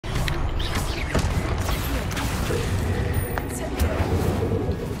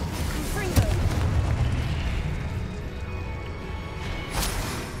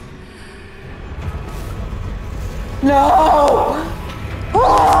No!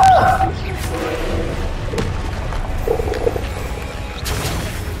 Ah!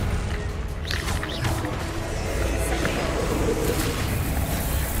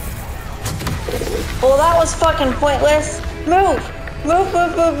 Well, that was fucking pointless. Move! Move,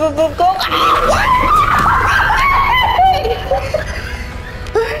 move, move, move, move, go!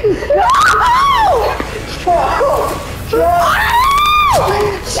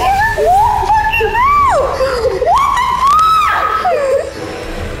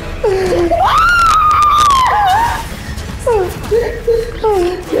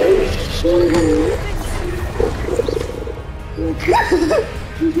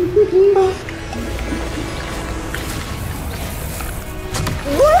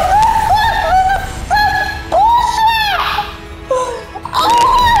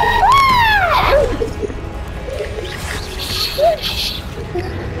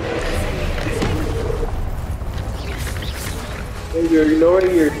 You're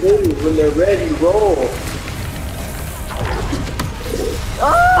ignoring your things. When they're ready, roll.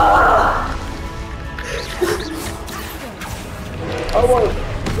 Ah! I want.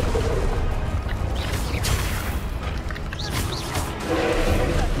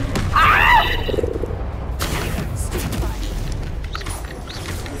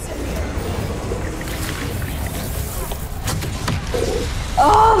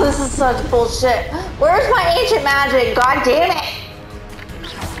 Oh, this is such bullshit. Where's my ancient magic? God damn it.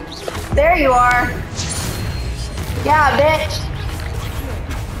 There you are. Yeah, bitch.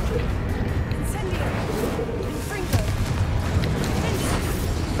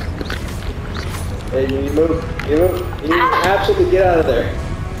 Hey, you move. You move. You need to absolutely get out of there.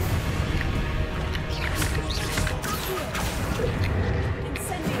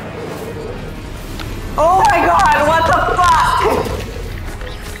 Oh my god, what the fuck?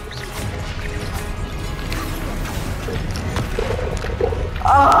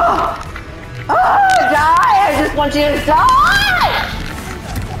 Die! I just want you to die!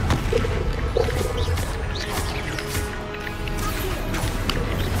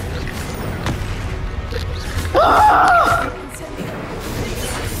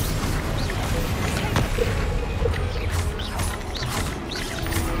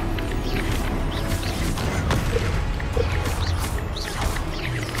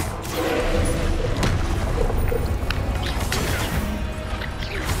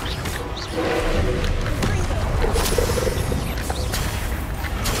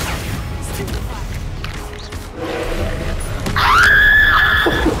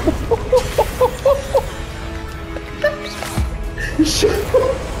 Shut the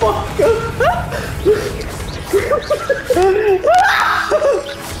fuck up.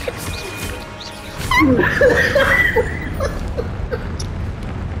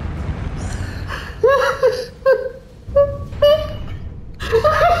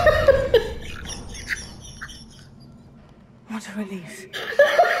 What a relief.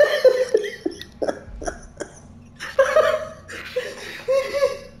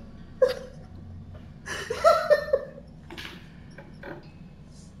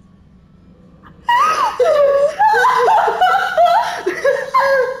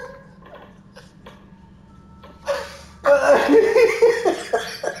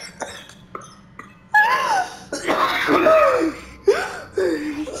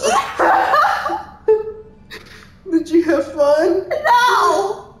 Did you have fun?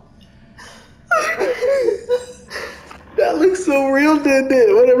 No! That looks so real, didn't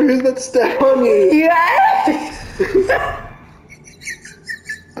it? Whatever, he was about to step on you. Yes!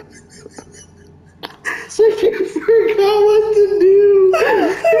 It's like you forgot what to do.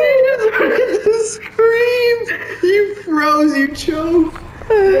 You just wanted to scream. You froze, you choked.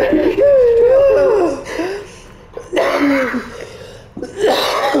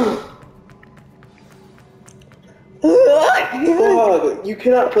 Fuck, you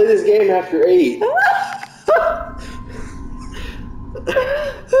cannot play this game after 8.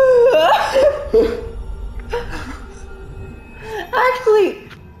 Actually,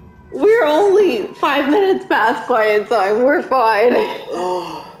 we're only 5 minutes past quiet time. We're fine.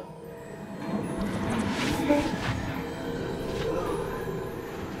 Oh.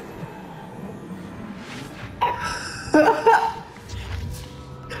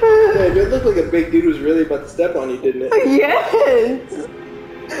 Hey, it looked like a big dude was really about to step on you, didn't it? Yes!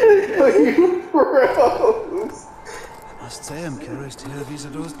 You froze. I must say I'm curious to hear of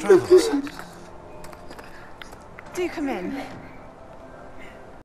Isadora's travels. Do come in.